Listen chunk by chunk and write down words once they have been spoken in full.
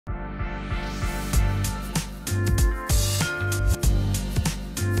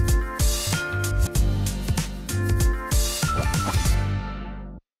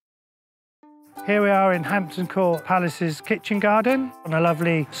Here we are in Hampton Court Palace's kitchen garden on a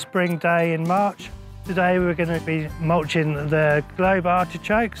lovely spring day in March. Today we're going to be mulching the globe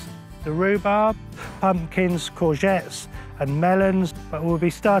artichokes, the rhubarb, pumpkins, courgettes and melons, but we'll be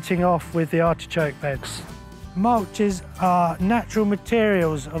starting off with the artichoke beds. Mulches are natural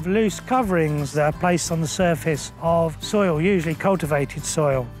materials of loose coverings that are placed on the surface of soil, usually cultivated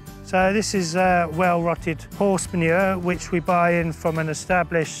soil. So this is well-rotted horse manure, which we buy in from an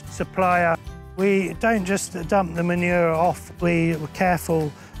established supplier. We don't just dump the manure off, we're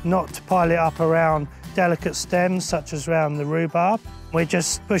careful not to pile it up around delicate stems, such as around the rhubarb. We're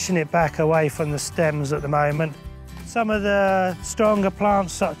just pushing it back away from the stems at the moment. Some of the stronger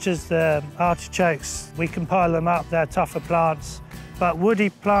plants, such as the artichokes, we can pile them up, they're tougher plants. But woody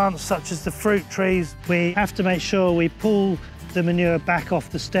plants, such as the fruit trees, we have to make sure we pull the manure back off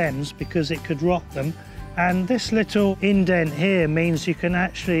the stems because it could rot them. And this little indent here means you can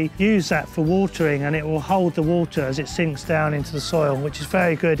actually use that for watering, and it will hold the water as it sinks down into the soil, which is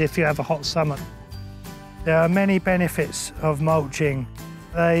very good if you have a hot summer. There are many benefits of mulching.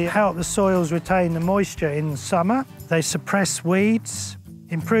 They help the soils retain the moisture in the summer. They suppress weeds,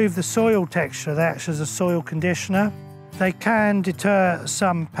 improve the soil texture, they act as a soil conditioner. They can deter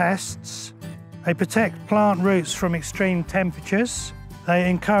some pests. They protect plant roots from extreme temperatures. They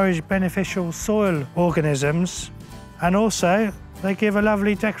encourage beneficial soil organisms, and also they give a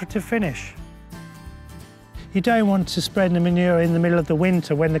lovely decorative finish. You don't want to spread the manure in the middle of the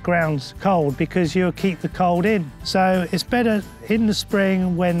winter when the ground's cold because you'll keep the cold in. So it's better in the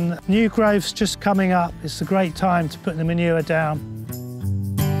spring when new growth's just coming up. It's a great time to put the manure down.